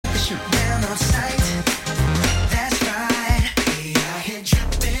station. Down on sight, that's right. We out here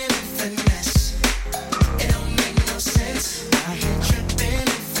dripping in finesse. It don't make no sense. Out here dripping in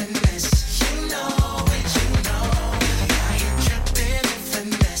finesse. You know it, you know. We out here dripping in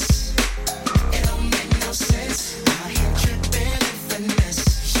finesse. It don't make no sense. Out here dripping in finesse.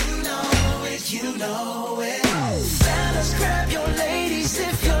 You know it, you know it. Fellas, grab your ladies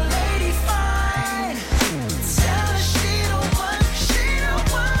if your lady fine. Tell her she don't want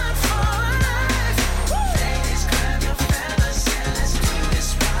for life. Ladies, grab your fellas and let's do this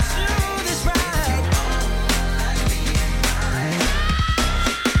right. Do this right. Like me and mine.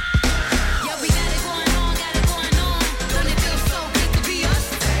 Yeah, we got it going on. Don't it feel so good to be us?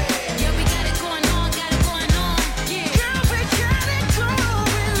 Yeah, we got it going on. Yeah. Girl, we got it going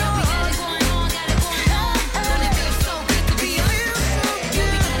on. Yeah, we got it going on. Don't it feel so good to be us? Yeah,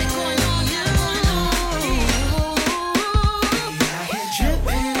 we got it going on. We out here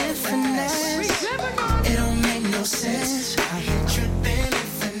dripping in finesse. It don't make no sense. Out here dripping in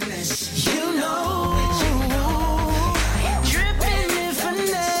finesse. You know it, you know. Dripping in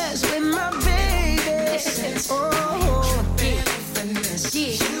finesse with my baby. Oh, dripping in finesse.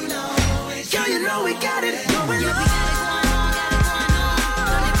 You know it. Girl, you know we got it going Yeah, we on. got it going on.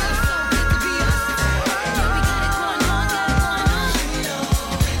 Don't it feel so good to be us? Yeah, we got it going on. You know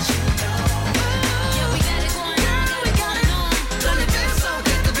it, you know. Yeah, we got it going on. Don't it feel so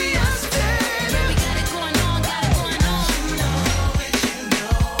good to be us? Yeah, we got it going on. You know it, you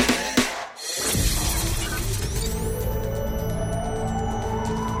know it.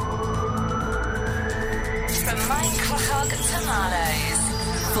 From Minecraft to Marlows.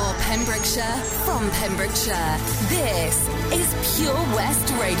 For Pembrokeshire, from Pembrokeshire, this is Pure West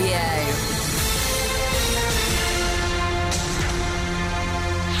Radio.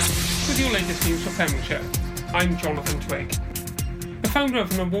 With your latest news for Pembrokeshire, I'm Jonathan Twigg. The founder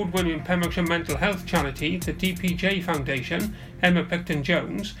of an award-winning Pembrokeshire mental health charity, the DPJ Foundation, Emma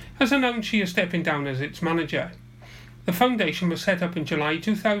Picton-Jones, has announced she is stepping down as its manager. The foundation was set up in July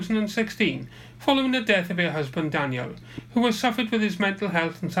 2016, following the death of her husband Daniel, who has suffered with his mental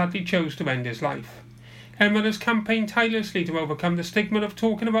health and sadly chose to end his life. Emma has campaigned tirelessly to overcome the stigma of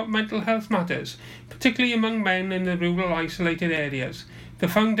talking about mental health matters, particularly among men in the rural isolated areas. The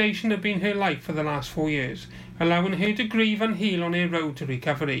foundation has been her life for the last 4 years, allowing her to grieve and heal on her road to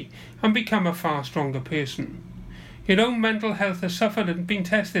recovery and become a far stronger person. Her own mental health has suffered and been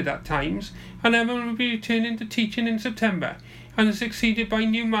tested at times, and Emma will be returning to teaching in September and is succeeded by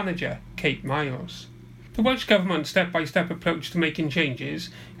new manager Kate Miles. The Welsh Government's step-by-step approach to making changes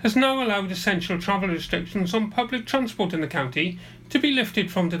has now allowed essential travel restrictions on public transport in the county to be lifted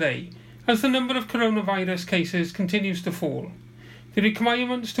from today, as the number of coronavirus cases continues to fall. The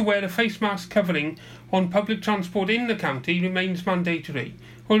requirements to wear a face mask covering on public transport in the county remains mandatory,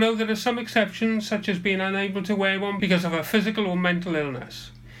 although there are some exceptions such as being unable to wear one because of a physical or mental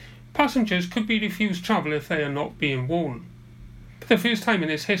illness. Passengers could be refused travel if they are not being worn. For the first time in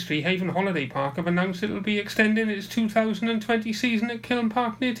its history, Haven Holiday Park have announced it will be extending its 2020 season at Kiln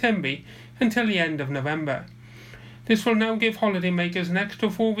Park near Tenby until the end of November. This will now give holidaymakers an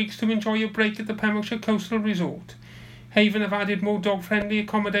extra 4 weeks to enjoy a break at the Pembrokeshire Coastal Resort. Haven have added more dog-friendly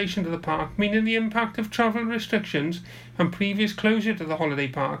accommodation to the park, meaning the impact of travel restrictions and previous closure to the holiday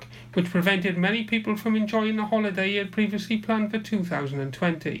park, which prevented many people from enjoying the holiday had previously planned for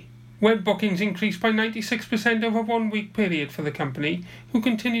 2020. Web bookings increased by 96% over a 1 week period for the company, who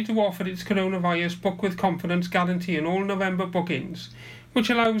continue to offer its coronavirus book with confidence guarantee on all November bookings, which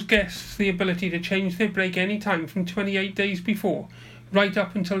allows guests the ability to change their break any time from 28 days before, right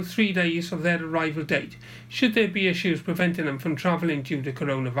up until 3 days of their arrival date, should there be issues preventing them from travelling due to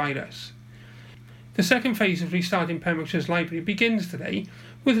coronavirus. The second phase of restarting Pembrokeshire's library begins today,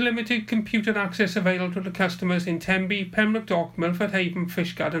 with limited computer access available to customers in Tenby, Pembroke Dock, Milford Haven,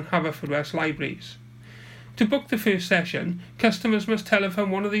 Fishguard and Haverfordwest libraries. To book the first session, customers must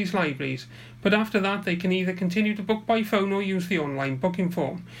telephone one of these libraries, but after that they can either continue to book by phone or use the online booking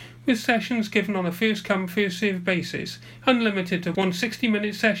form, with sessions given on a first-come, first-served basis, unlimited to one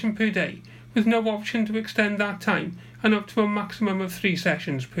 60-minute session per day, with no option to extend that time, and up to a maximum of 3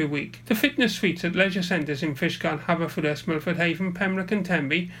 sessions per week. The fitness suites at leisure centres in Fishguard, Haverfordwest, Milford Haven, Pembroke and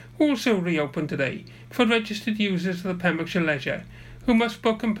Tenby also reopened today for registered users of the Pembrokeshire Leisure, who must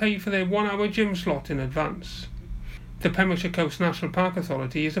book and pay for their 1-hour gym slot in advance. The Pembrokeshire Coast National Park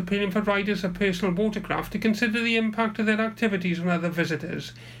Authority is appealing for riders of personal watercraft to consider the impact of their activities on other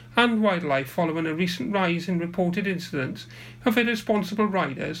visitors and wildlife following a recent rise in reported incidents of irresponsible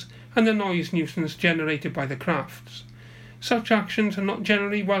riders and the noise nuisance generated by the crafts. Such actions are not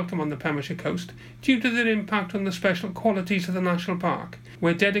generally welcome on the Pembrokeshire coast due to their impact on the special qualities of the national park,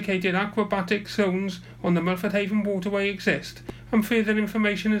 where dedicated aquabatic zones on the Milford Haven waterway exist, and further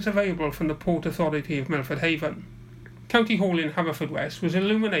information is available from the Port Authority of Milford Haven. County Hall in Haverfordwest was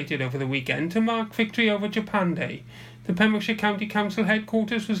illuminated over the weekend to mark Victory over Japan Day. The Pembrokeshire County Council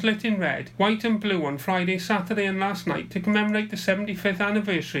headquarters was lit in red, white and blue on Friday, Saturday and last night to commemorate the 75th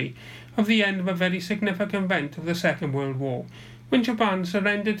anniversary of the end of a very significant event of the Second World War, when Japan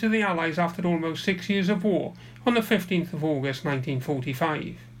surrendered to the Allies after almost 6 years of war on the 15th of August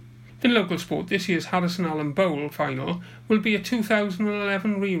 1945. In local sport, this year's Harrison Allen Bowl final will be a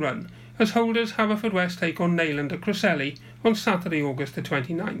 2011 rerun, as holders Haverfordwest take on Neyland at Crossley on Saturday, August the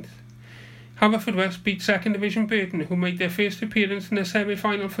 29th. Haverfordwest beat 2nd Division Burton, who made their first appearance in the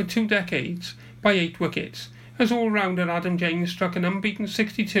semi-final for 2 decades, by 8 wickets, as all-rounder Adam James struck an unbeaten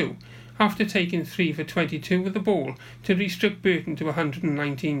 62 after taking 3 for 22 with the ball to restrict Burton to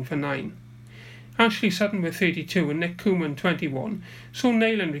 119 for 9. Ashley Sutton with 32 and Nick Koeman 21 saw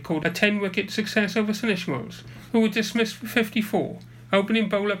Neyland record a 10-wicket success over St Ishmaels, who were dismissed for 54, opening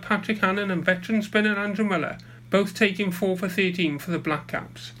bowler Patrick Hannon and veteran spinner Andrew Miller both taking 4 for 13 for the Black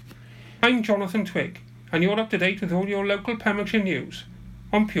Caps. I'm Jonathan Twigg, and you're up to date with all your local Pembrokeshire news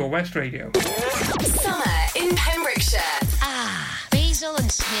on Pure West Radio. Summer in Pembrokeshire Basil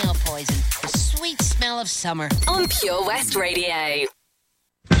and snail poison, the sweet smell of summer. on Pure West Radio.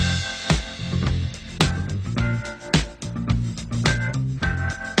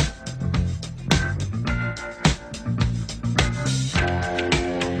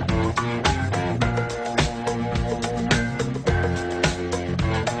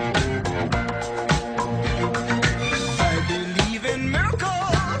 I believe in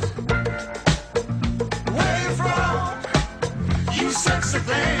miracles. Where you from? You sexy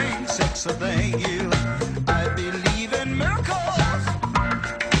thing, you. I believe in miracles.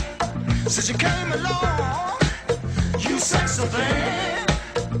 Since you came along, you sexy thing.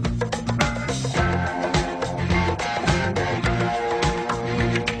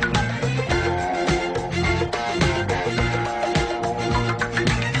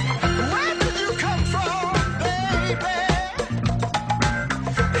 Where did you come from, baby?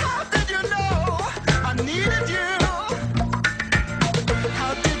 How did you know I needed you?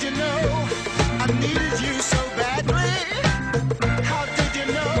 How did you know I needed you so badly? How did you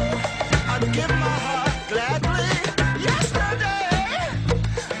know I'd give my heart gladly? Yesterday,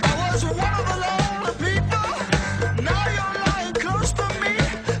 I was one of the lonely people. Now you're lying close to me,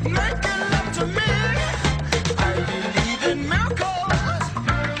 making love to me. I believe in miracles.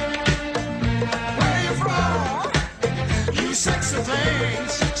 Where you from? You sexy thing,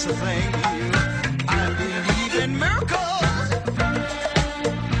 you. I believe in miracles.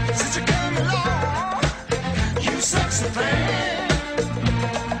 Since you came along, you sexy thing.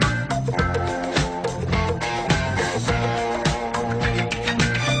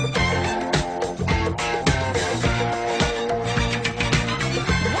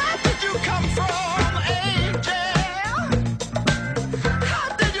 Where did you come from, angel? How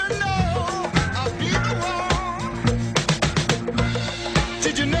did you know I'd be the one?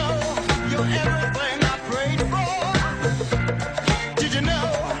 Did you know you're everything I prayed for? Did you know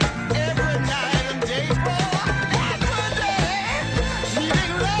every night and day for? Every day,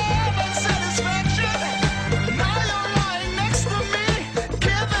 needing love and satisfaction. Now you're lying next to me,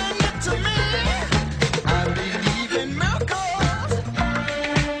 giving it to me. I believe in miracles.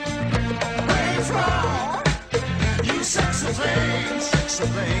 Where you from? You sexy thing,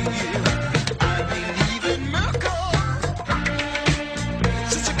 you. I believe in miracles.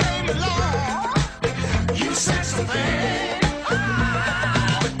 Since you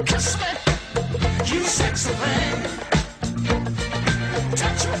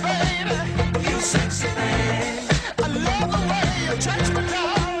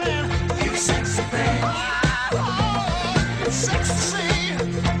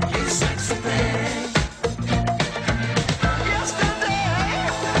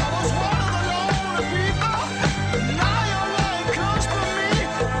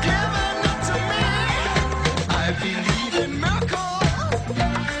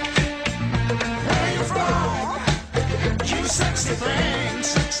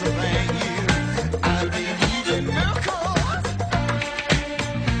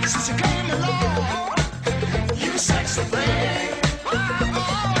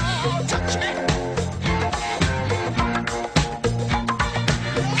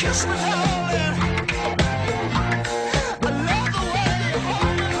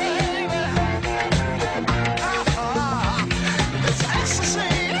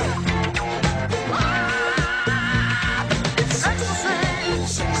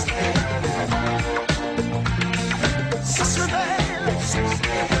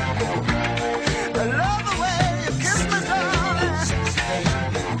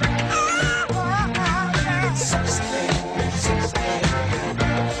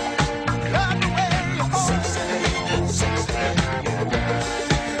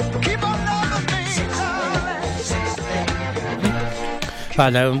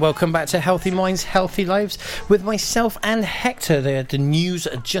Hello and welcome back to Healthy Minds, Healthy Lives with myself and Hector. There, the news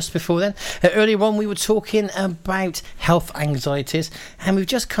just before then. Earlier on we were talking about health anxieties and we've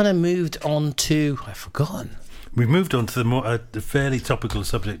just kind of moved on to, I've forgotten. We've moved on to the fairly topical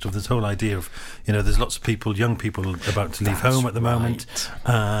subject of this whole idea of, there's lots of people, young people, about to leave home at the moment,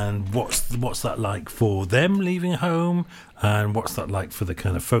 and what's that like for them leaving home, and what's that like for the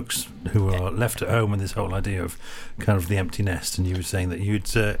kind of folks who are left at home, and this whole idea of kind of the empty nest. And you were saying that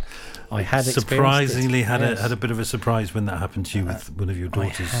you'd I had surprisingly had a bit of a surprise when that happened to you with one of your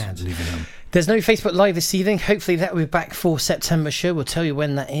daughters leaving home. There's no Facebook Live this evening. Hopefully that will be back for September show. We'll tell you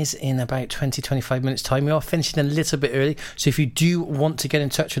when that is in about 20-25 minutes time. We are finishing a little bit early, so if you do want to get in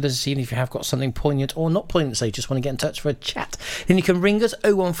touch with us this evening, if you have got something poignant or not poignant to say, just want to get in touch for a chat, then you can ring us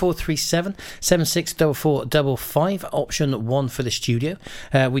 01437 764455, option 1 for the studio.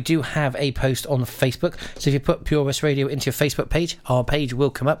 We do have a post on Facebook, so if you put Pure West Radio into your Facebook page, our page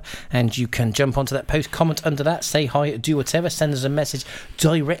will come up and you can jump onto that post, comment under that, say hi, do whatever, send us a message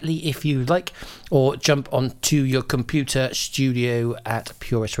directly if you like, or jump onto your computer. Studio at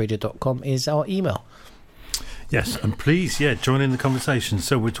purewestradio.com is our email. Yes, and please, join in the conversation.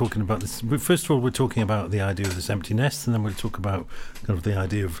 So we're talking about this. First of all, we're talking about the idea of this empty nest, and then we'll talk about kind of the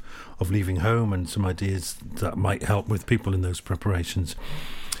idea of leaving home and some ideas that might help with people in those preparations.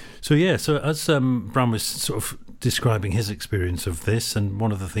 So as Bram was sort of describing his experience of this, and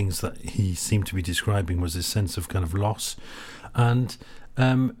one of the things that he seemed to be describing was this sense of kind of loss, and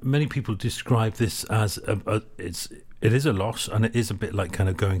many people describe this as it is a loss, and it is a bit like kind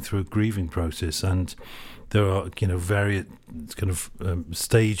of going through a grieving process, and there are various kind of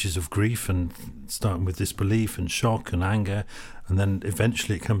stages of grief, and starting with disbelief and shock and anger, and then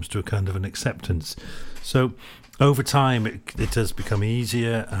eventually it comes to a kind of an acceptance. So over time it does become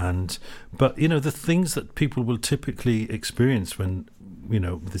easier, but the things that people will typically experience when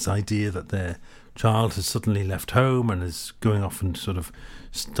this idea that their child has suddenly left home and is going off and sort of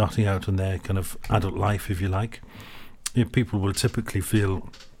starting out on their kind of adult life, if you like, people will typically feel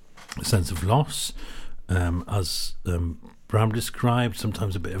a sense of loss, as Bram described,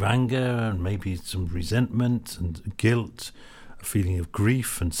 sometimes a bit of anger and maybe some resentment and guilt, a feeling of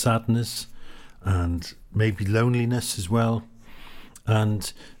grief and sadness, and maybe loneliness as well.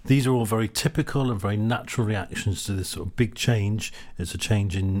 And these are all very typical and very natural reactions to this sort of big change. It's a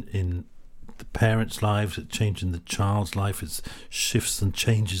change in the parents' lives, it's a change in the child's life. It shifts and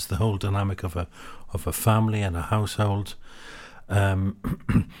changes the whole dynamic of a family and a household. And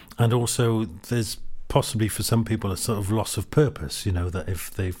also there's possibly for some people a sort of loss of purpose, that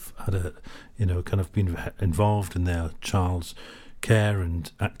if they've had kind of been involved in their child's care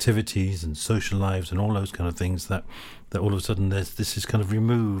and activities and social lives and all those kind of things, that all of a sudden this is kind of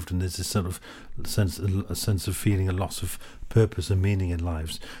removed, and there's this sort of sense of feeling a loss of purpose and meaning in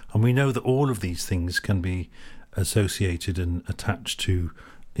lives. And we know that all of these things can be associated and attached to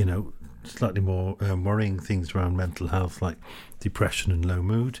slightly more worrying things around mental health, like depression and low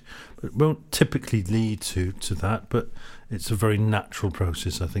mood, but it won't typically lead to that, but it's a very natural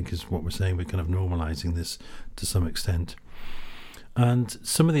process, I think, is what we're saying. We're kind of normalizing this to some extent. And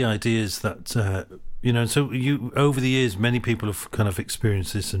some of the ideas that so over the years, many people have kind of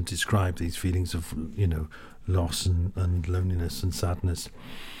experienced this and described these feelings of loss and loneliness and sadness.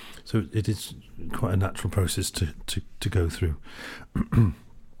 So it is quite a natural process to go through.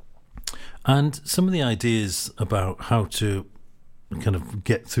 And some of the ideas about how to kind of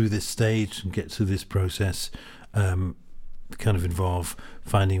get through this stage and get through this process kind of involve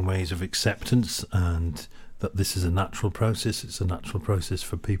finding ways of acceptance, and that this is a natural process. It's a natural process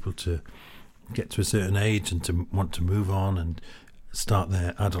for people to get to a certain age and to want to move on and start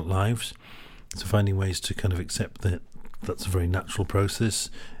their adult lives. So finding ways to kind of accept that that's a very natural process.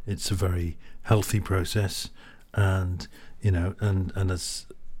 It's a very healthy process, and and as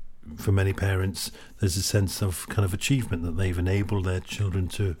for many parents, there's a sense of kind of achievement that they've enabled their children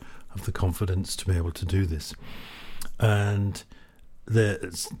to have the confidence to be able to do this. And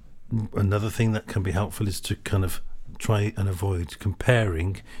there's another thing that can be helpful is to kind of try and avoid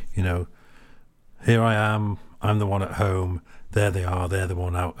comparing, here I am, I'm the one at home, there they are, they're the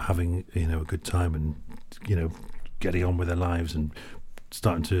one out having, a good time and, getting on with their lives and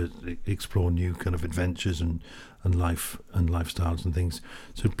starting to explore new kind of adventures and life and lifestyles and things.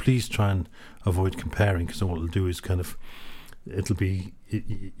 So please try and avoid comparing, because all it'll do is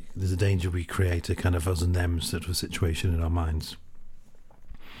there's a danger we create a kind of us and them sort of situation in our minds.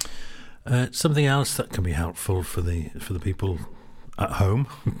 Something else that can be helpful for the people at home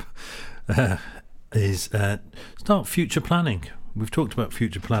is start future planning. we've talked about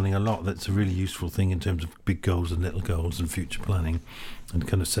future planning a lot. That's a really useful thing in terms of big goals and little goals and future planning, and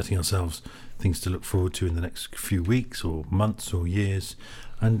kind of setting ourselves things to look forward to in the next few weeks or months or years,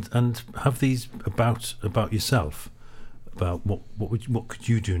 and have these about yourself, about what could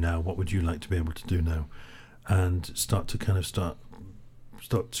you do now, what would you like to be able to do now, and start to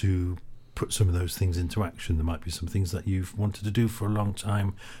put some of those things into action. There might be some things that you've wanted to do for a long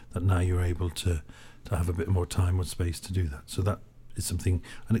time that now you're able to have a bit more time or space to do that. So that is something,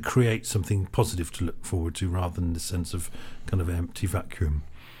 and it creates something positive to look forward to rather than the sense of kind of empty vacuum.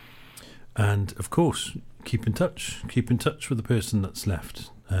 And of course, keep in touch with the person that's left,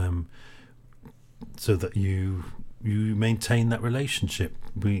 so that you maintain that relationship.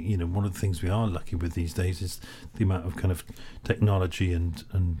 One of the things we are lucky with these days is the amount of kind of technology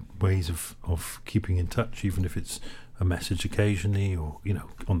and ways of keeping in touch, even if it's a message occasionally, or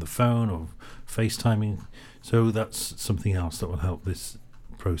on the phone or FaceTiming. So that's something else that will help this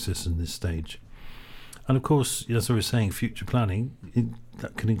process and this stage. And of course, as I was saying, future planning,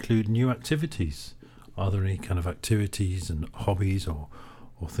 that can include new activities. Are there any kind of activities and hobbies or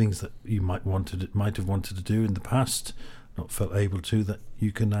things that you might have wanted to do in the past, not felt able to, that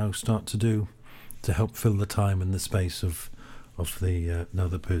you can now start to do to help fill the time and the space of the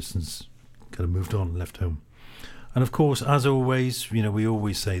other person's kind of moved on, left home. And of course, as always, we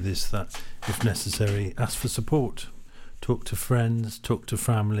always say this, that if necessary, ask for support. Talk to friends, talk to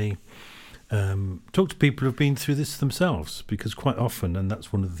family, talk to people who've been through this themselves, because quite often, and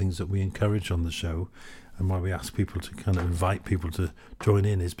that's one of the things that we encourage on the show, and why we ask people to kind of invite people to join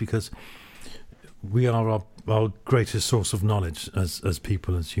in, is because we are our greatest source of knowledge as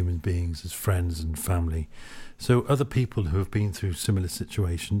people, as human beings, as friends and family. So other people who have been through similar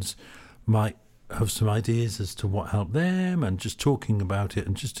situations might have some ideas as to what helped them, and just talking about it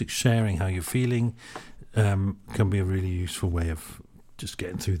and just sharing how you're feeling can be a really useful way of just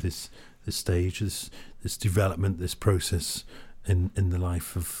getting through this stage, this development, this process in the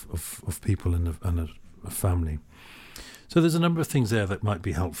life of people and a family. So there's a number of things there that might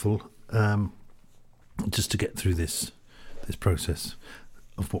be helpful, just to get through this process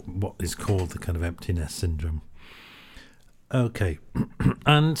of what is called the kind of empty nest syndrome. Okay,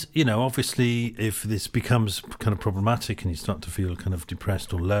 and obviously, if this becomes kind of problematic and you start to feel kind of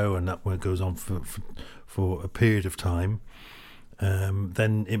depressed or low, and that goes on for a period of time,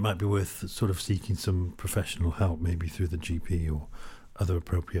 then it might be worth sort of seeking some professional help, maybe through the GP or other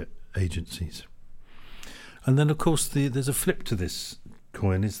appropriate agencies. And then, of course, there's a flip to this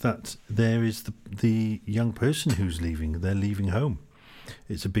coin, is that there is the young person who's leaving. They're leaving home.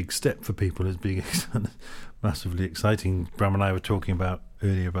 It's a big step for people. It's big, massively exciting. Bram and I were talking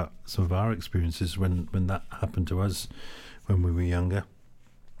earlier about some of our experiences when that happened to us when we were younger.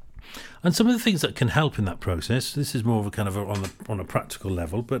 And some of the things that can help in that process, this is more of a kind of on a practical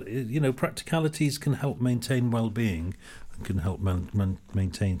level, but practicalities can help maintain well-being and can help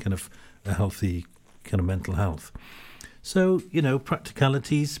maintain kind of a healthy kind of mental health. So,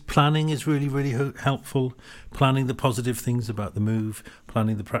 practicalities, planning is really, really helpful. Planning the positive things about the move,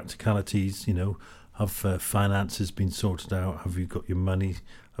 planning the practicalities, have finances been sorted out? Have you got your money?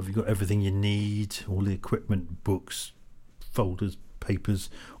 Have you got everything you need? All the equipment, books, folders, papers,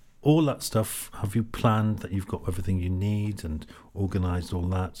 all that stuff. Have you planned that you've got everything you need and organised all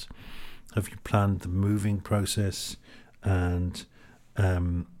that? Have you planned the moving process and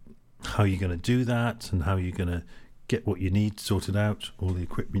how you're going to do that, and how you're going to get what you need sorted out, all the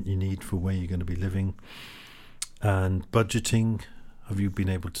equipment you need for where you're going to be living, and budgeting. Have you been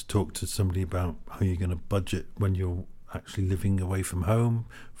able to talk to somebody about how you're going to budget when you're actually living away from home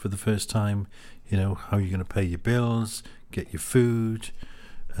for the first time? How you're going to pay your bills, get your food,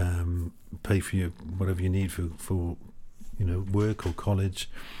 pay for your whatever you need for work or college.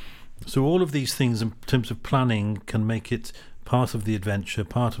 So all of these things in terms of planning can make it part of the adventure,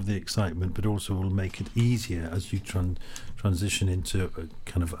 part of the excitement, but also will make it easier as you transition into a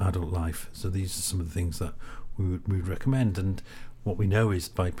kind of adult life. So these are some of the things that we would recommend. And what we know is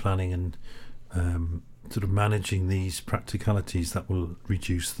by planning and sort of managing these practicalities, that will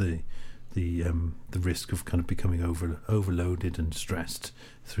reduce the risk of kind of becoming overloaded and stressed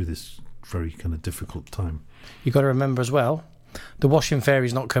through this very kind of difficult time. You've got to remember as well, the washing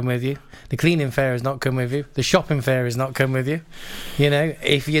fairy's not come with you, the cleaning fairy's not come with you, the shopping fairy's not come with you.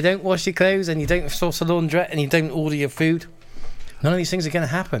 If you don't wash your clothes and you don't source a laundrette and you don't order your food, none of these things are going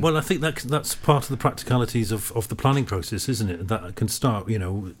to happen. Well, I think that's part of the practicalities of the planning process, isn't it? That can start,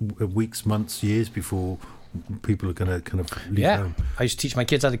 weeks, months, years before people are going to kind of leave home. I used to teach my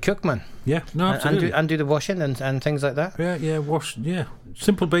kids how to cook, man. Yeah, no, absolutely. And do the washing and things like that. Yeah, wash, yeah.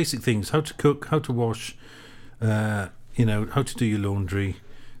 Simple basic things, how to cook, how to wash, how to do your laundry,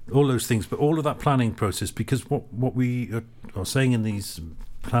 all those things, but all of that planning process, because what we are saying in these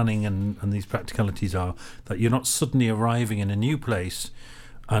planning and these practicalities are that you're not suddenly arriving in a new place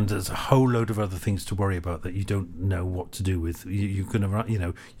and there's a whole load of other things to worry about that you don't know what to do with. You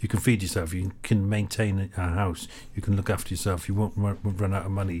can feed yourself, you can maintain a house, you can look after yourself, you won't run out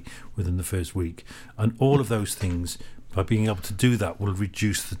of money within the first week, and all of those things, by being able to do that, will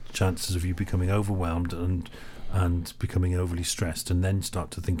reduce the chances of you becoming overwhelmed and becoming overly stressed, and then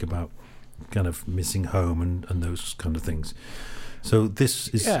start to think about kind of missing home and those kind of things. So this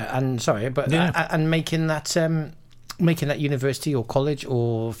is and making that university or college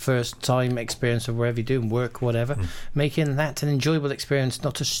or first time experience of wherever you're doing work or whatever, making that an enjoyable experience,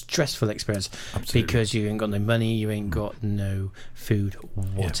 not a stressful experience. Absolutely. Because you ain't got no money, you ain't got no food,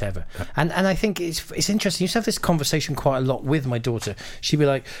 whatever. Yeah. And I think it's interesting. You used to have this conversation quite a lot with my daughter. She'd be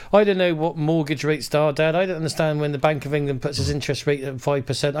like, I don't know what mortgage rates are, Dad. I don't understand when the Bank of England puts its interest rate at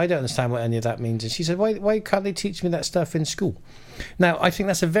 5%. I don't understand what any of that means. And she said, why can't they teach me that stuff in school? Now, I think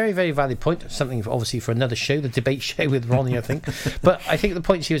that's a very, very valid point. Something, obviously, for another show, the debate show with Ronnie, I think. But I think the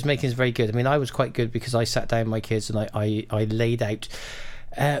point she was making is very good. I mean, I was quite good because I sat down with my kids and I laid out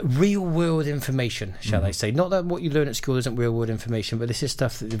real-world information, shall I say. Not that what you learn at school isn't real-world information, but this is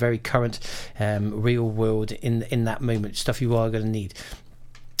stuff that's very current, real-world in that moment, stuff you are going to need.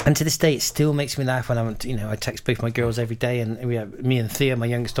 And to this day, it still makes me laugh when I text both my girls every day, and me and Thea, my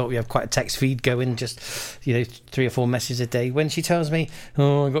youngest daughter, we have quite a text feed going, just 3 or 4 messages a day. When she tells me,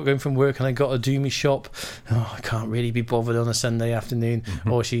 I got going from work and I got to do me shop, I can't really be bothered on a Sunday afternoon.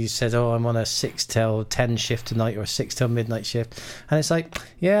 Or she said, I'm on a 6 till 10 shift tonight, or a 6 till midnight shift, and it's like,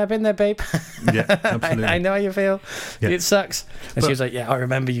 yeah, I've been there, babe. Yeah, absolutely. I know how you feel. Yeah. It sucks. And she was like, yeah, I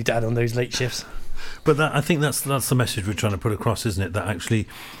remember you, Dad, on those late shifts. But I think that's the message we're trying to put across, isn't it? That actually,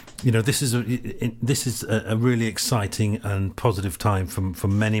 this is a really exciting and positive time for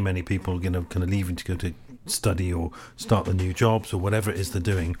many people, kind of leaving to go to study or start the new jobs or whatever it is they're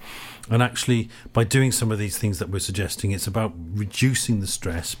doing. And actually, by doing some of these things that we're suggesting, it's about reducing the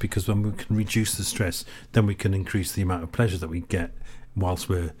stress, because when we can reduce the stress, then we can increase the amount of pleasure that we get whilst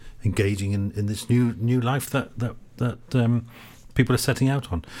we're engaging in this new life that people are setting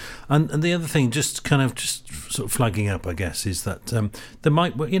out on. And the other thing, just sort of flagging up, I guess, is that there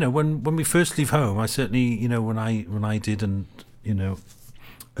might, when we first leave home, I certainly, when I did, and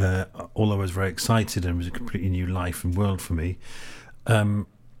although I was very excited and it was a completely new life and world for me, there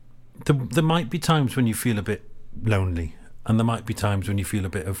might be times when you feel a bit lonely, and there might be times when you feel a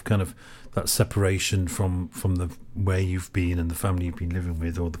bit of kind of that separation from the where you've been and the family you've been living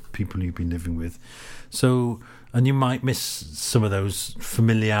with or the people you've been living with. So, and you might miss some of those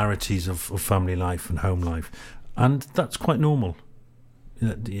familiarities of family life and home life, and that's quite normal.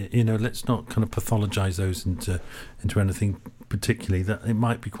 Let's not kind of pathologise those into anything particularly. That it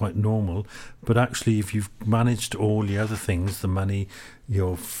might be quite normal, but actually, if you've managed all the other things, the money,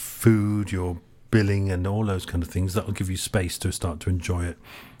 your food, your billing, and all those kind of things, that'll give you space to start to enjoy it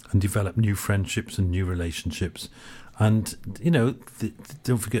and develop new friendships and new relationships. And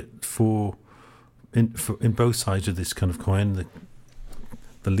don't forget, in both sides of this kind of coin,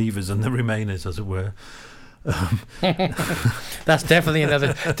 the levers and the remainers, as it were. That's definitely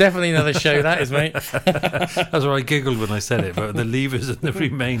another show, that is, mate. That's why I giggled when I said it. But the levers and the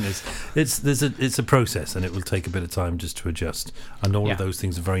remainers, it's a process, and it will take a bit of time just to adjust. And all of those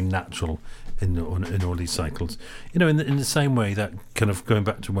things are very natural in all these cycles. In the same way that, kind of going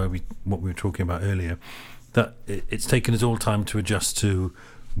back to what we were talking about earlier, that it's taken us all time to adjust to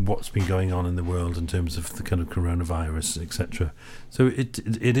what's been going on in the world in terms of the kind of coronavirus, etc. So it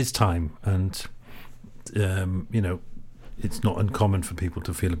is time, and it's not uncommon for people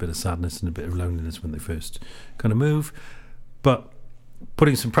to feel a bit of sadness and a bit of loneliness when they first kind of move. But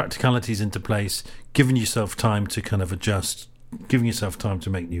putting some practicalities into place, giving yourself time to kind of adjust, giving yourself time to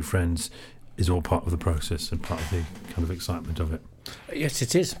make new friends, is all part of the process and part of the kind of excitement of it. Yes,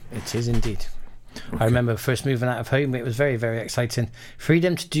 it is. It is indeed. Okay. I remember first moving out of home, it was very, very exciting.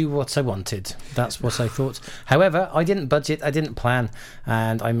 Freedom to do what I wanted. That's what I thought. However, I didn't budget, I didn't plan,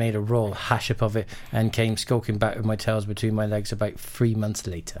 and I made a royal hash up of it and came skulking back with my tails between my legs about 3 months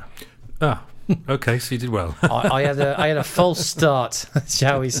later. Okay, so you did well. I had a false start,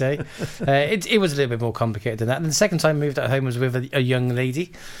 shall we say. It was a little bit more complicated than that. And the second time I moved out home was with a young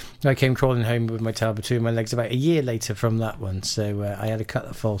lady. I came crawling home with my tail between my legs about a year later from that one. So I had a couple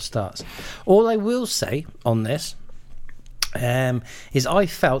of false starts. All I will say on this is I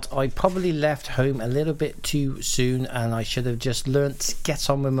felt I probably left home a little bit too soon, and I should have just learnt to get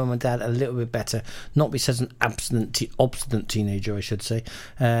on with mum and dad a little bit better, not be such an obstinate teenager, I should say,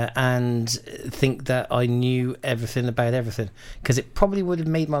 and think that I knew everything about everything, because it probably would have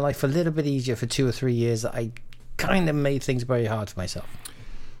made my life a little bit easier for 2 or 3 years that I kind of made things very hard for myself.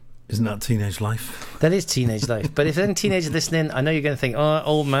 Isn't that teenage life? That is teenage life. But if any teenagers listening, I know you're going to think, oh,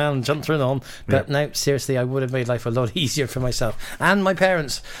 old man, jumping on. But no, seriously, I would have made life a lot easier for myself and my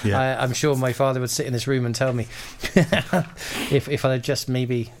parents. Yeah. I'm sure my father would sit in this room and tell me if I had just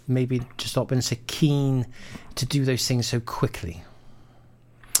maybe just not been so keen to do those things so quickly.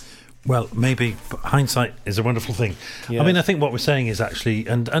 Well, maybe hindsight is a wonderful thing. Yeah. I mean, I think what we're saying is actually,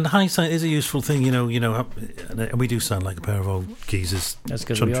 and hindsight is a useful thing, you know, and we do sound like a pair of old geezers. That's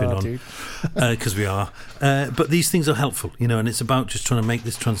because we are, dude. Because we are. But these things are helpful, you know, and it's about just trying to make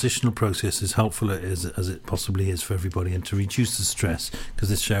this transitional process as helpful as it possibly is for everybody, and to reduce the stress, because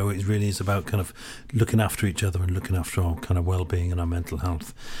this show really is about kind of looking after each other and looking after our kind of well-being and our mental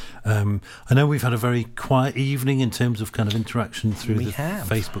health. I know we've had a very quiet evening in terms of kind of interaction through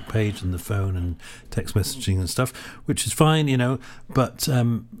Facebook page and the phone and text messaging and stuff, which is fine, you know, but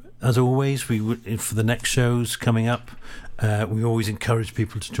as always, we would, for the next shows coming up, we always encourage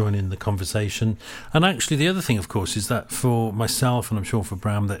people to join in the conversation. And actually the other thing, of course, is that for myself, and I'm sure for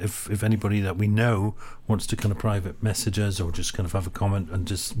Bram, that if anybody that we know wants to kind of private message us or just kind of have a comment, and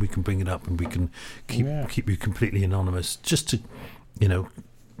just we can bring it up and we can keep you completely anonymous, just to, you know,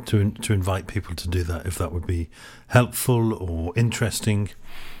 to invite people to do that, if that would be helpful or interesting,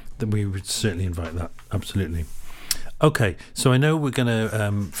 then we would certainly invite that. Absolutely. Okay, so I know we're going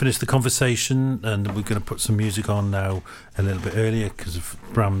to finish the conversation, and we're going to put some music on now a little bit earlier because of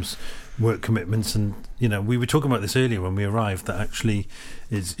Bram's work commitments. And, you know, we were talking about this earlier when we arrived, that actually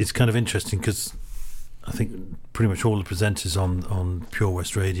it's kind of interesting, because I think pretty much all the presenters on Pure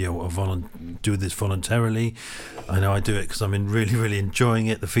West Radio do this voluntarily. I know I do it because I'm really, really enjoying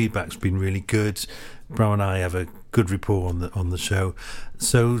it. The feedback's been really good. Bram and I have a good rapport on the show.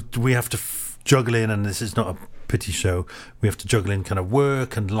 So we have to juggle in, and this is not a pity show, we have to juggle in kind of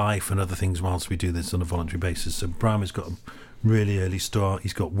work and life and other things whilst we do this on a voluntary basis. So Bram has got a really early start.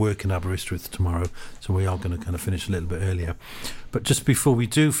 He's got work in Aberystwyth tomorrow, so we are going to kind of finish a little bit earlier. But just before we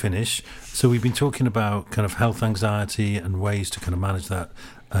do finish, so we've been talking about kind of health anxiety and ways to kind of manage that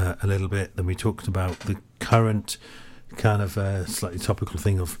a little bit. Then we talked about the current kind of slightly topical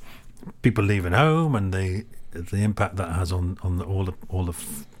thing of people leaving home and the impact that has on all the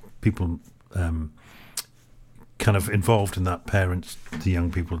people kind of involved in that, parents, the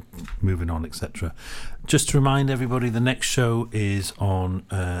young people moving on, etc. Just to remind everybody, the next show is on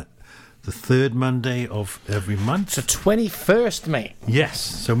the third Monday of every month. So 21st, mate. Yes,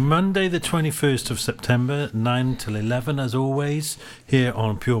 so Monday the 21st of September, 9 till 11, as always, here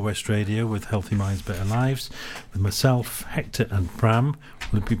on Pure West Radio with Healthy Minds, Better Lives, with myself, Hector and Bram.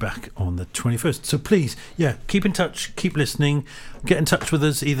 We'll be back on the 21st. So please, keep in touch, keep listening, get in touch with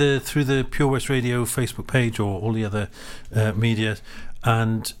us either through the Pure West Radio Facebook page or all the other media,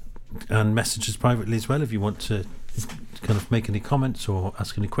 and message us privately as well if you want to kind of make any comments or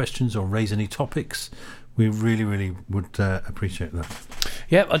ask any questions or raise any topics. We really, really would appreciate that.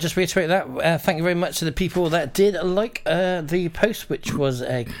 Yeah, I'll just reiterate that. Thank you very much to the people that did like the post, which was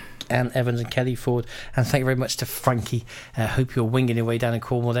Anne Evans and Kelly Ford, and thank you very much to Frankie. Hope you're winging your way down in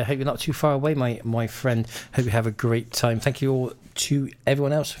Cornwall there. Hope you're not too far away, my friend. Hope you have a great time. Thank you all to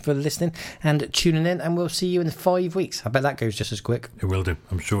everyone else for listening and tuning in, and we'll see you in 5 weeks. I bet that goes just as quick. It will do.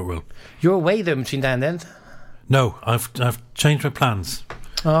 I'm sure it will. You're away though between now and then? No, I've changed my plans.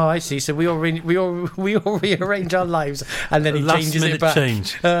 Oh, I see. So we all rearrange our lives, and then he changes it back.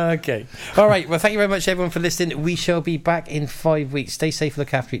 Change. Okay. All right. Well, thank you very much, everyone, for listening. We shall be back in 5 weeks. Stay safe,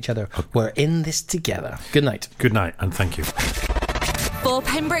 look after each other. We're in this together. Good night. Good night, and thank you. For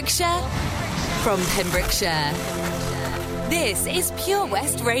Pembrokeshire, from Pembrokeshire, this is Pure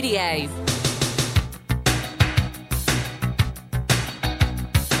West Radio.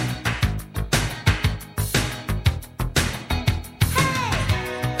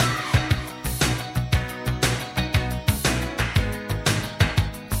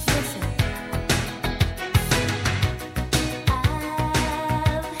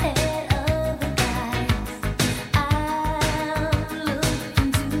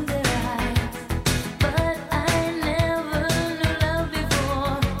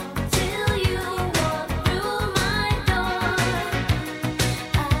 Till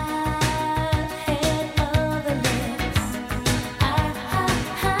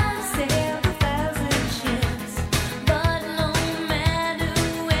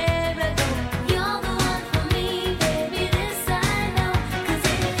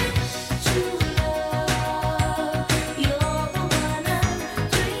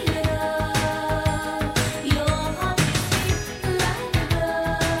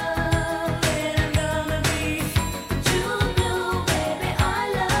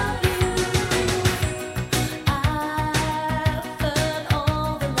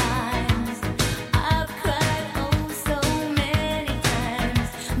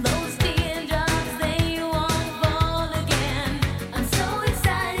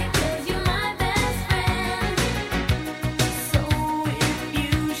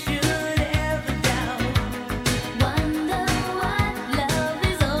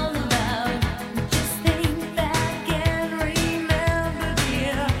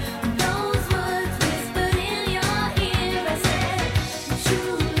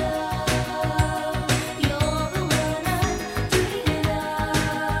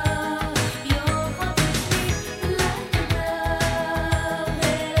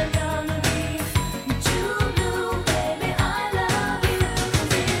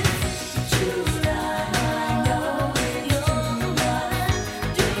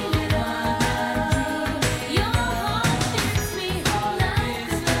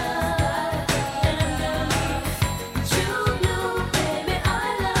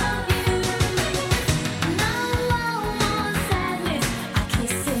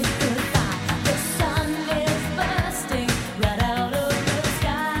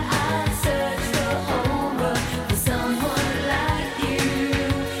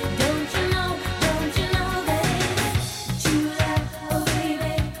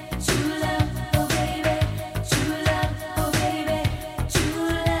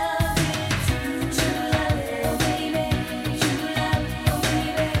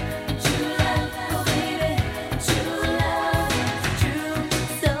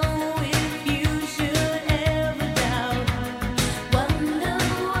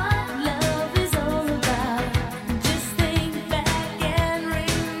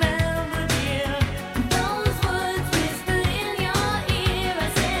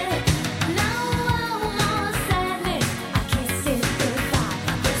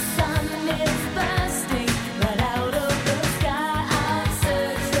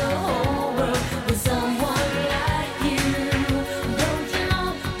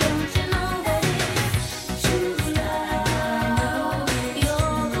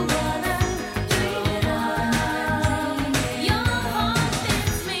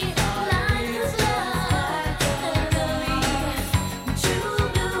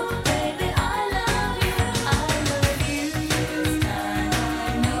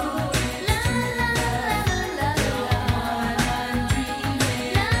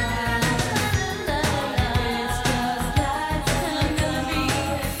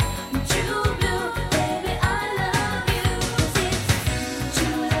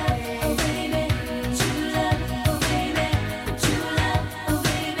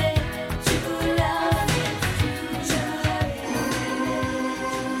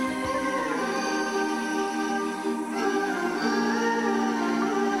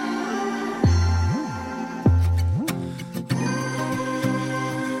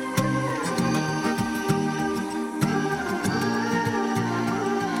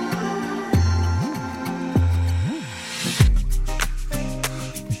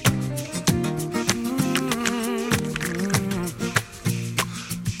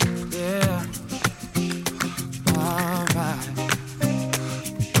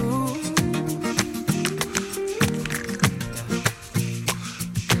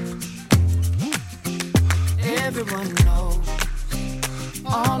Everyone knows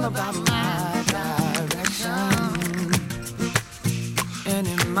all about my direction. And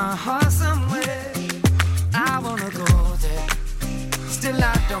in my heart somewhere, I wanna go there. Still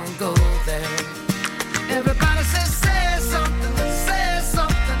I don't go there. Everybody says, say something, say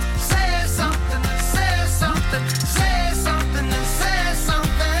something, say something, say something, say something, and say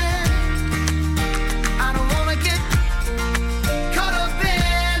something. I don't wanna get caught up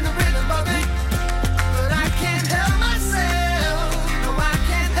in the rhythm of it, but I can't help myself. No, I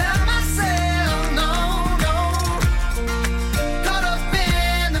can't help myself. No, no. Caught up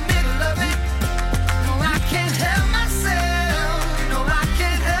in the middle of it. No, I can't help myself. No, I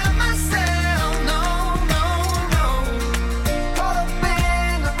can't help myself. No, no, no. Caught up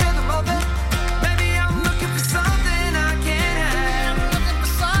in the rhythm of it. Maybe I'm looking for something I can't have. Looking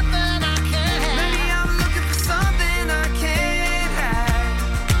for something I can't have. Maybe I'm looking for something I can't have.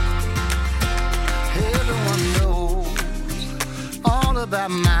 Everyone knows all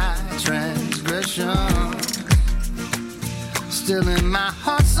about my transgression. Still in my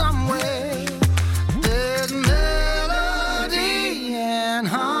heart somewhere, there's melody and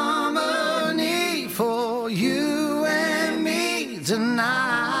harmony for you and me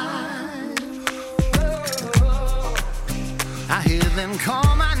tonight. I hear them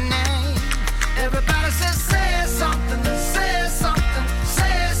call my name. Everybody says, say something, say something,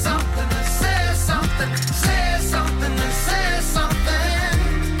 say something, say something, say something, say something.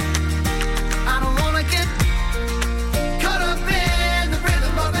 I don't wanna get caught up in the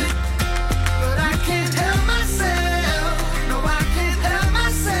rhythm of it, but I can't help myself. No, I can't help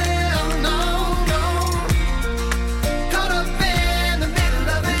myself. No, no. Caught up in the middle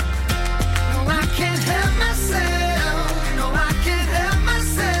of it. No, I can't help myself. No, I can't help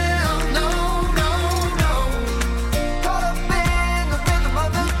myself. No, no, no. Caught up in the rhythm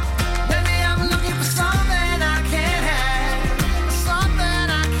of it. Maybe I'm looking for something I can't have. Something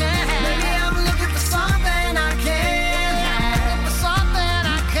I can't have. Maybe I'm looking for something I can't have. Something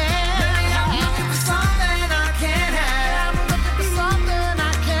I can't. Maybe I'm looking for something I can't have. Looking for something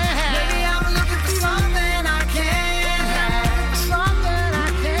I can't have. Maybe I'm looking for something I can't have. Something I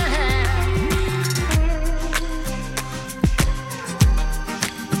can't have.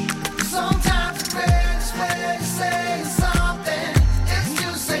 Sometimes the greatest way to say something is to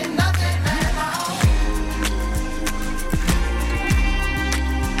say nothing at all.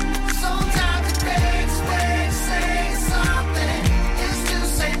 Sometimes the greatest way to say something is to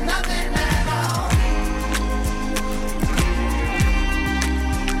say nothing at all.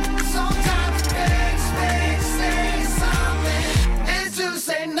 Sometimes the greatest way to say something is to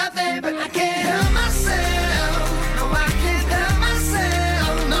say nothing, but I can't help myself. No, I can't help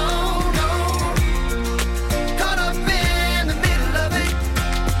myself. No, no. Caught up in the middle of it.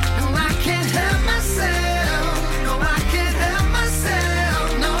 No, I can't help myself. No, I can't help myself.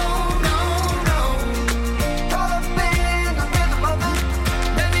 No, no, no. Caught up in the rhythm of it.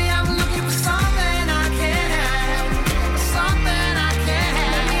 Maybe I'm looking for something I can't have. Something I can't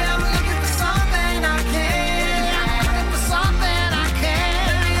have. Maybe I'm looking for something I can't have. Looking for something I can't have.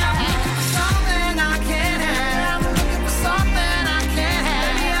 Maybe I'm looking for something I can't have. Looking for something I can't have.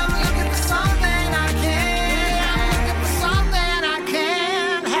 Maybe I'm looking for something I can't have. Looking for something I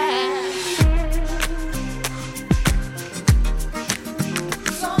can't have.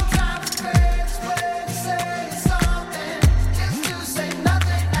 Sometimes the greatest way to say something is to say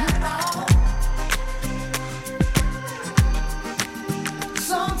nothing at all.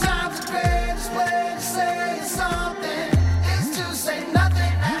 Sometimes the greatest way to say something is to say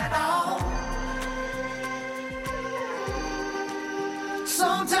nothing at all.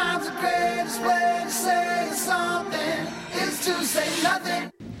 Sometimes the greatest way to say something is to say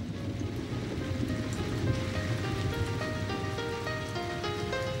nothing.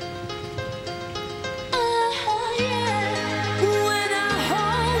 When I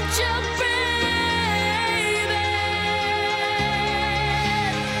hold you, baby,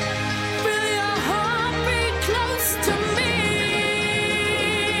 feel your heartbeat close to me.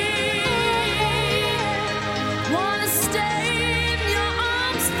 Wanna stay in your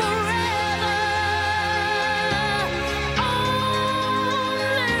arms forever.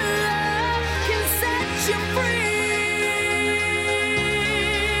 Only love can set you free.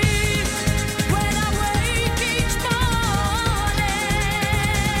 When I wake each morning,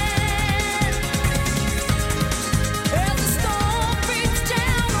 as the storm beats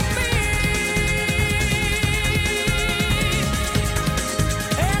down on me,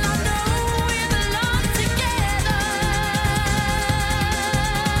 and I know we belong together.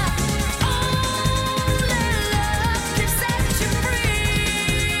 Only love can set you free.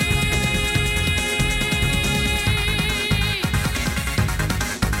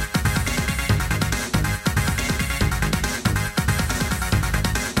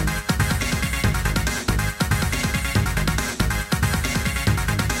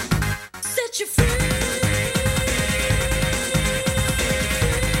 you free.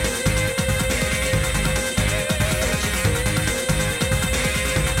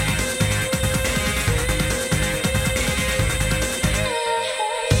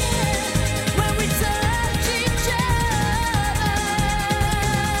 When we touch each other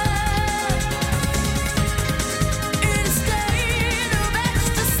in a state of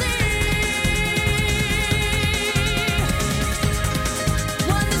ecstasy,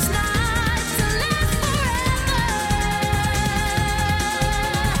 one that's not to live forever.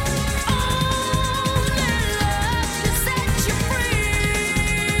 Only love can set you free.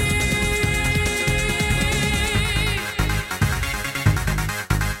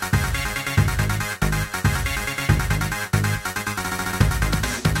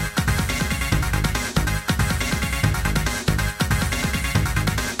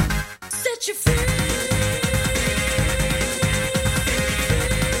 Set you free.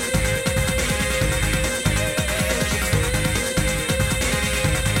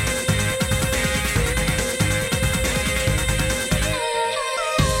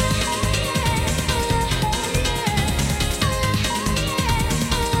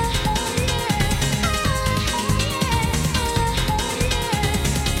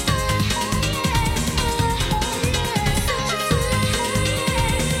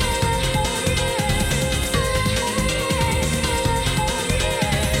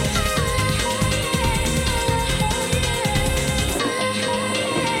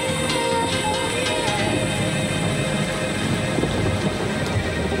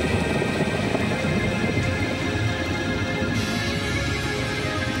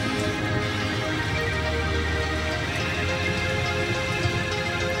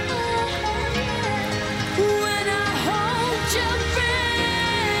 When I hold you,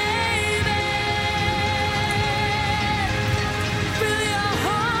 baby, feel your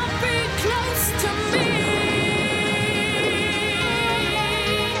heartbeat close to me.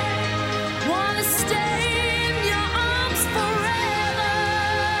 Wanna stay in your arms forever.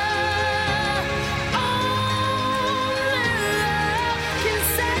 Only love can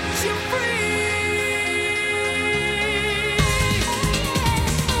set you free.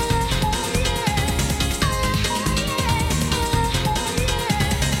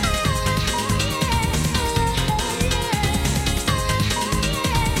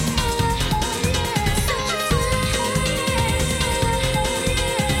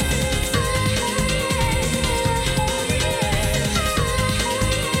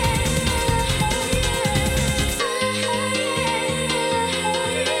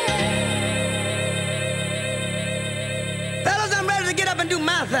 Fellas, I'm ready to get up and do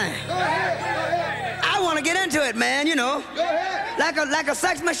my thing. I want to get into it, man, you know. Like a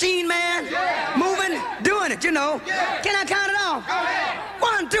sex machine, man. Moving, doing it, you know. Can I count it off?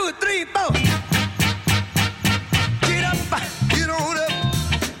 1, 2, 3, 4. Get up, get on up.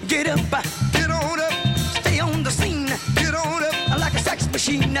 Get up, get on up. Stay on the scene. Get on up. Like a sex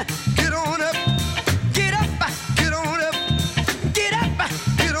machine. Get on up. Get up, get on up. Get up,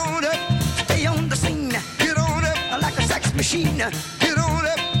 get on up. Stay on the scene. Get on up. Like a sex machine. Get on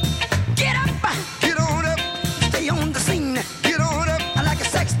up. Get up, get on up. Stay on the scene. Get on up. Like a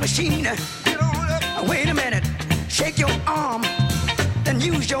sex machine. Get on up. Wait a minute. Shake your arm. Then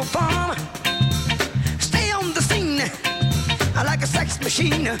use your palm. Stay on the scene. Like a sex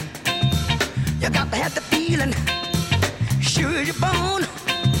machine. You got to have the feeling. Sure you're born.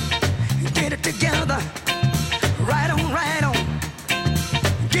 Get it together. Right on, right on.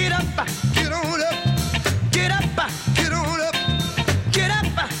 Get up, get on up. Get up, get on up. Get up,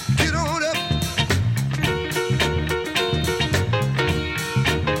 get on up.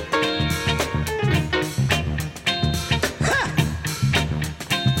 Ha!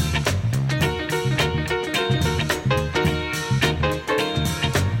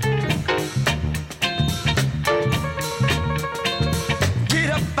 Get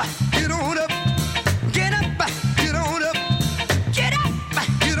up, get on up. Get up, get on up. Get up,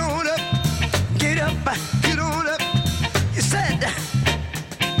 get on up. Get up, get on up. You said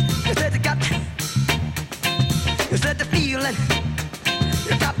you got the feeling.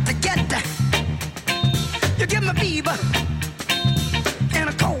 You got to get you give me fever and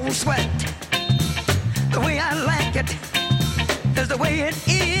a cold sweat. The way I like it is the way it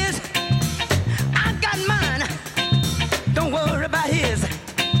is. I got mine. Don't worry about his.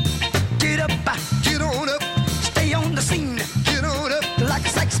 Get up, get on up. Stay on the scene. Get on up. Like a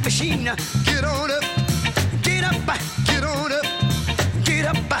sex machine. Get on up. Get up, get on up. Get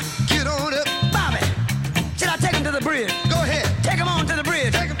up, get on up. Bobby, should I take him to the bridge? Go ahead. Take him on to the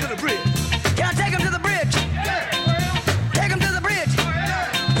bridge. Take him to the bridge. Can I take him to the bridge? Yeah. Take him to the bridge.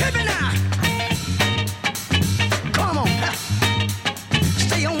 Hit me now.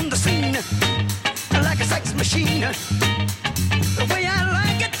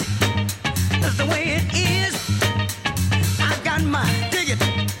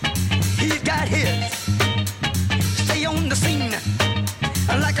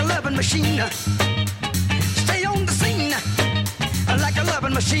 machine. Stay on the scene like a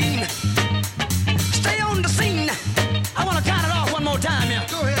loving machine. Stay on the scene. I want to count it off one more time here.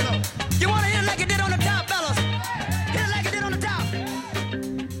 Go ahead. You want to hit it like it did on the top, fellas? Hit it like it did on the top.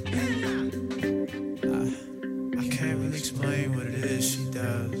 I can't really explain what it is she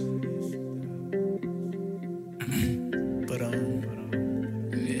does. But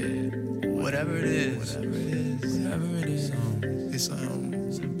yeah, whatever it is,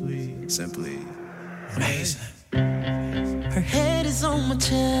 it's simply amazing. Her head is on my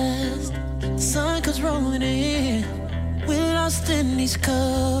chest, the sun comes rolling in. We're lost in these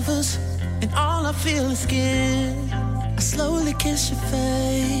covers, and all I feel is skin. I slowly kiss your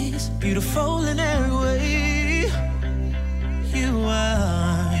face, beautiful in every way. You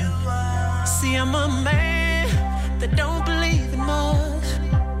are. See, I'm a man that don't believe in much,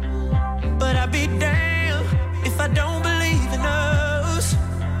 but I'd be damned if I don't believe in us.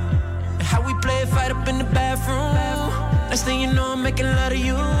 And how we play a fight up in the bathroom. Next thing you know, I'm making love to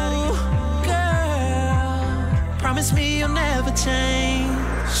you. Girl, promise me you'll never change.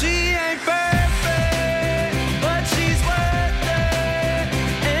 She ain't perfect, but she's worth it.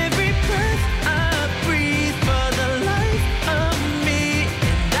 Every breath I breathe for the life of me.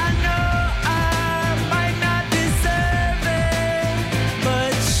 And I know I might not deserve it,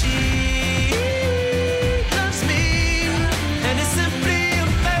 but she loves me, and it's simply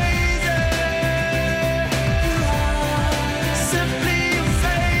amazing. Simply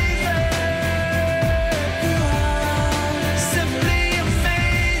amazing. Simply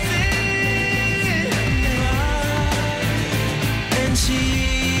amazing. And she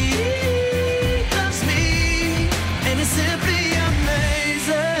loves me, and it's simply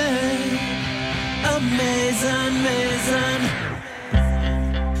amazing. Amazing, amazing.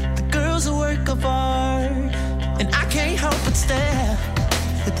 The girl's a work of art, and I can't help but stare.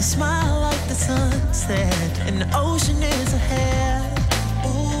 With a smile like the sunset, and the ocean is ahead.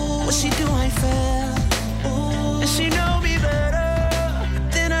 Ooh, what she do ain't fair. Ooh, and she know me better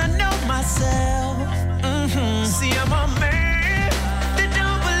than I know myself. See, I'm a man that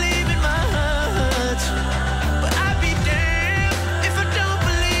don't believe in much, but I'd be damned if I don't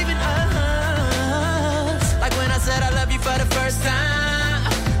believe in us. Like when I said I love you for the first time,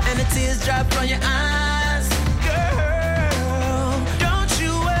 and the tears drop from your eyes. Girl, don't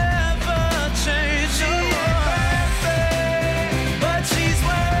you ever change. She ain't perfect, but she's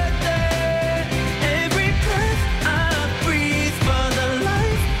worth it. Every breath I breathe for the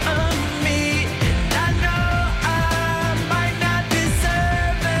life of me. And I know I might not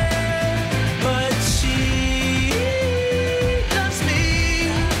deserve it, but she loves me,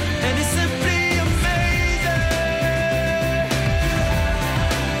 and it's simply amazing.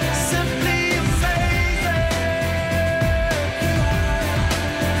 Simply amazing.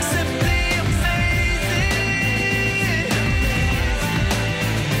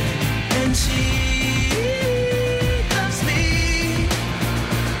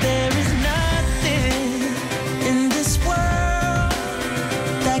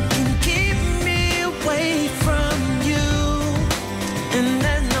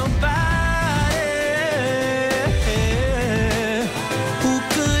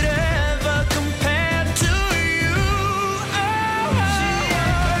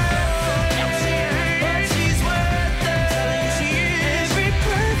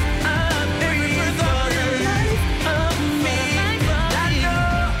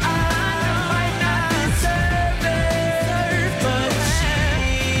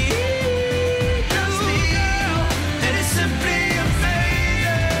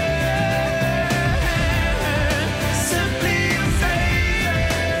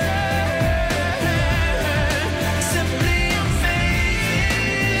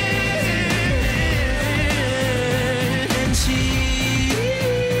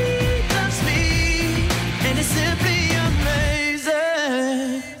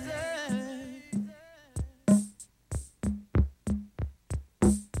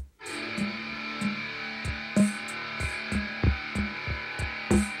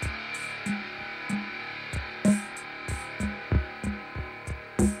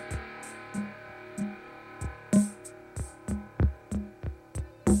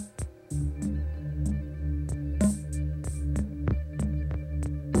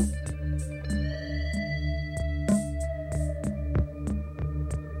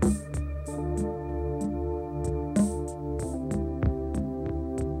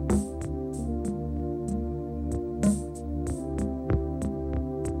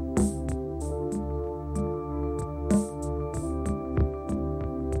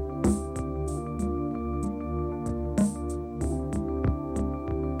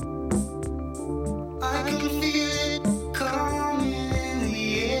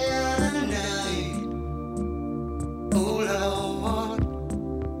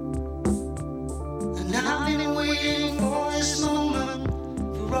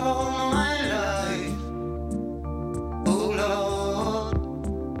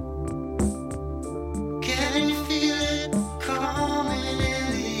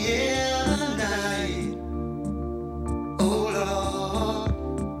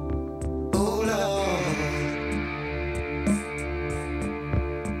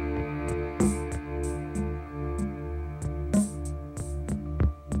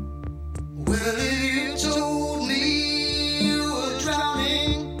 Well, if you told me you were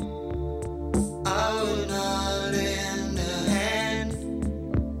drowning, I would not lend a hand.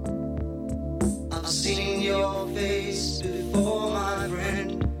 I've seen your face before, my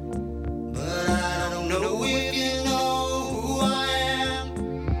friend, but I don't know if you know who I am.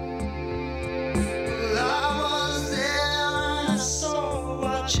 Well, I was there and I saw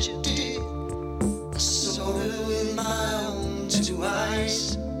what you did. I saw it with my own two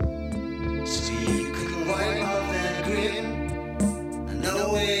eyes. So you couldn't wipe off that grin. I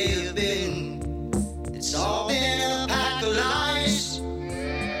know where you've been. It's all been a pack of lies.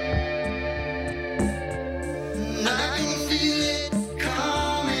 And I can feel it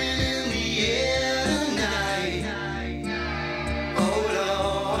coming in the air tonight. Oh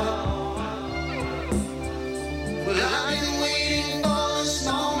Lord. Well, I've been waiting for this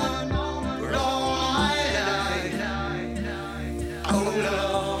moment for all my life. Oh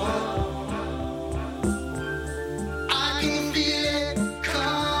Lord. I can feel it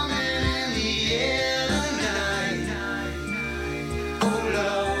coming in the air tonight. Oh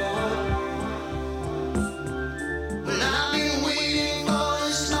Lord. Well, I've been waiting for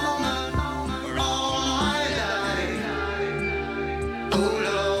this moment for all my life. Oh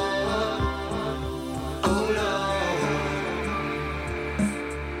Lord. Oh Lord.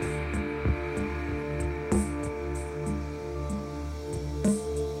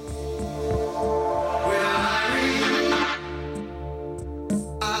 Well,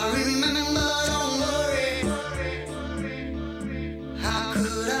 I remember, don't worry. How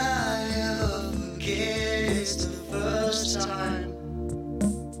could I ever forget? It's the first time,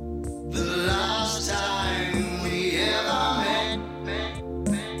 the last time we ever met.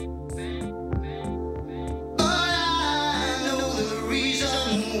 But I know the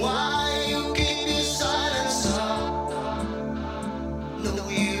reason why you keep your silence up. No,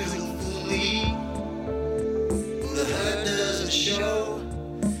 you don't fool me. The hurt doesn't show,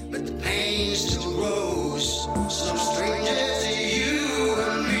 but the pain still grows. Some stranger to you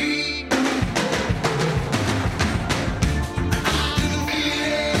and me. I can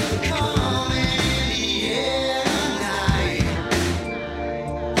feel it coming in the air tonight.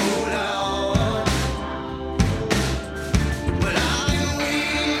 Oh Lord. Well, I've been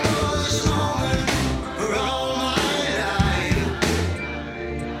waiting for this moment for all my life.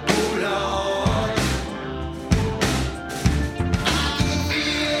 Oh Lord. I can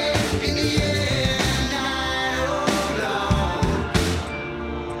feel it in the air tonight. Oh Lord.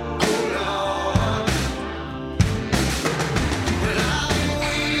 Oh Lord. Well, I've been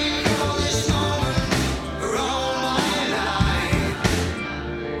waiting for this moment for all my life.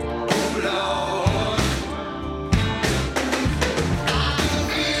 Oh Lord. I can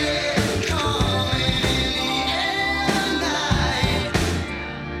feel it coming in the air tonight.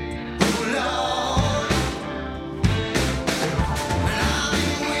 Oh Lord. And I've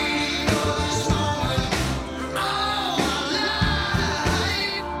been waiting for this moment for all my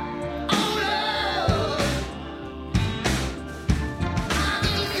life. Oh Lord. I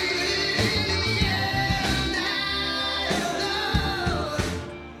can feel it in the air tonight. Oh Lord.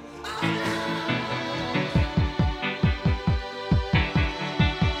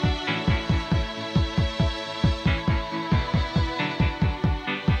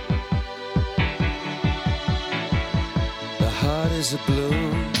 The heart is a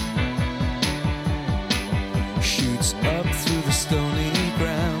balloon, shoots up through the stony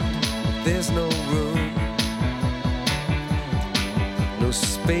ground. There's no room, no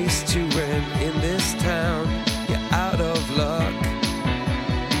space to rent in this town. You're out of luck,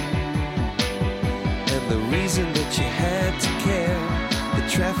 and the reason that you had to care, the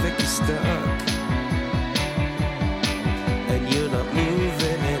traffic is stuck, and you're not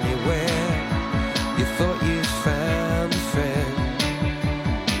moving anywhere. You thought you'd found a friend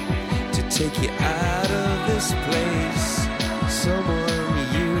to take you out of this place, someone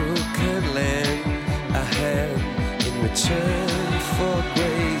you could lend a hand in return for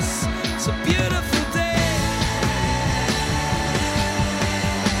grace. It's a beautiful day.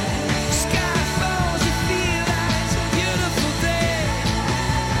 Sky falls, you feel like it's a beautiful day.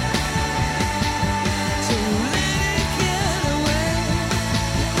 So let it get away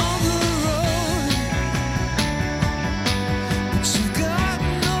on the road. But you've got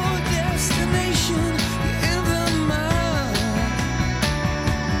no destination. You're in the mud,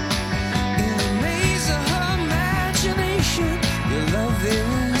 in the maze of her imagination.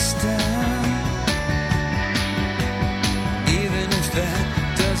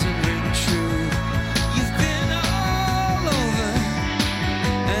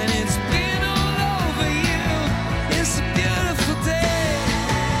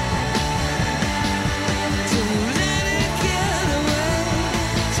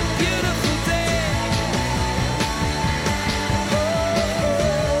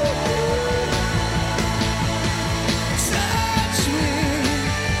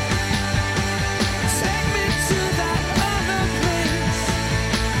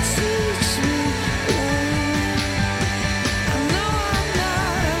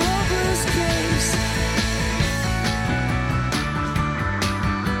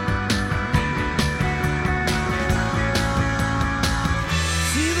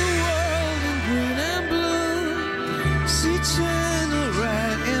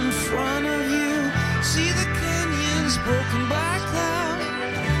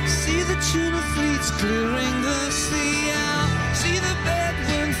 See the tuna fleets clearing the sea out. See the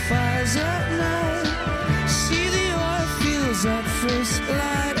bedroom fires at night. See the oil fields at first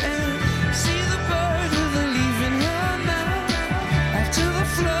light. And see the bird with a leaf in her mouth. After the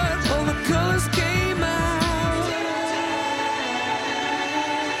flood, all the colors came out.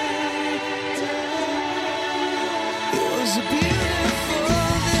 It was a beautiful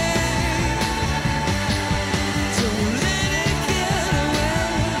day. Don't let it get away.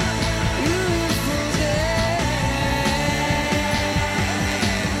 Beautiful day.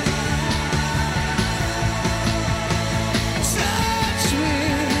 Touch me.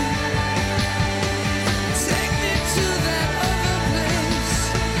 Take me to that other place.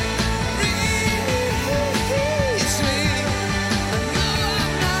 Release me. I know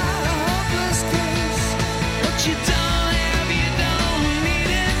I'm not a hopeless case. What you don't have, you don't need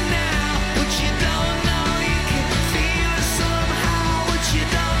it now. What you don't know, you can feel it somehow. What you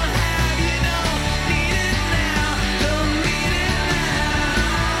don't have, you don't need it now. Don't need it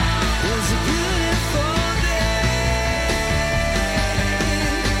now. It was a beautiful day.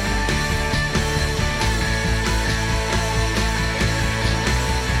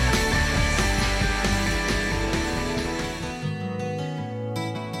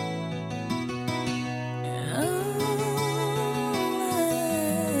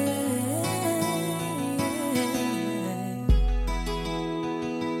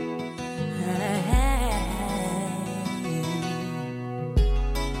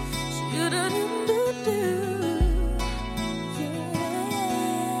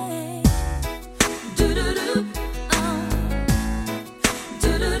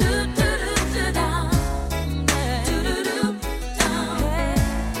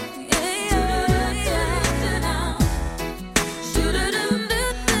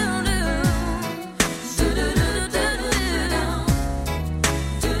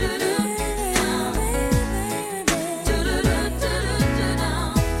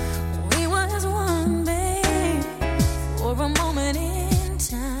 We were as one, babe, for a moment in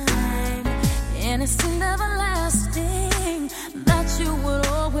time, and it seemed everlasting that you would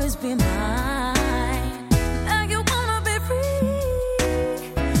always be mine. Now you wanna be free,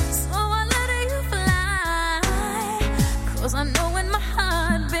 so I let you fly. 'Cause I know in my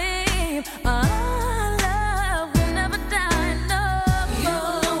heart, babe, our love will never die. No,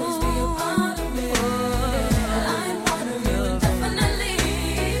 you'll always be a part of me. I'm part of you indefinitely.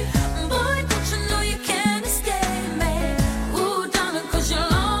 Boy, don't you know you can't escape me? Ooh, darling, 'cause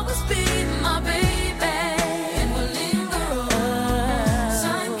you'll always be my baby. And we'll linger on.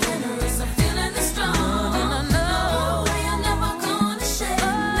 Time can erase a feeling that's strong. And I know you're never gonna shake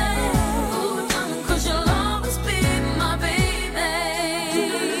me. Ooh, darling, 'cause you'll always be my baby.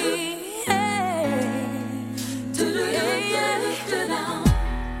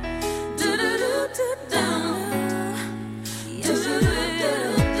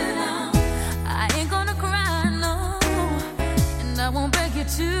 I ain't gonna cry, no, and I won't beg you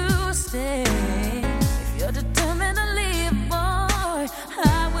to stay. If you're determined to leave, boy, I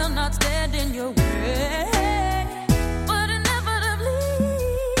will not stand in your way. But inevitably,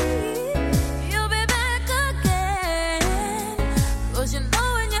 you'll be back again. 'Cause you know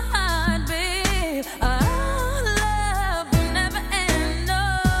in your heart, babe, our love will never end. No,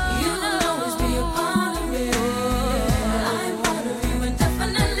 you'll always be a part of me. I'm part of you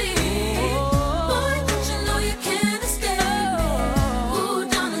indefinitely. Boy, don't you know you can't escape me? Ooh,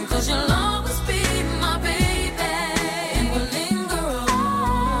 darling, 'cause you'll always be my baby. And we'll linger on.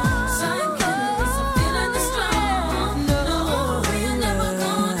 Time can erase a feeling that's strong. No, you're never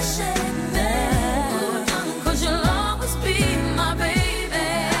gonna shake me. Ooh, darling, 'cause you'll always be my baby.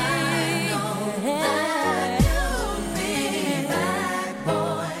 That you'll be back,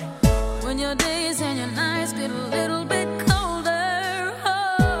 boy. When your days and your nights get a little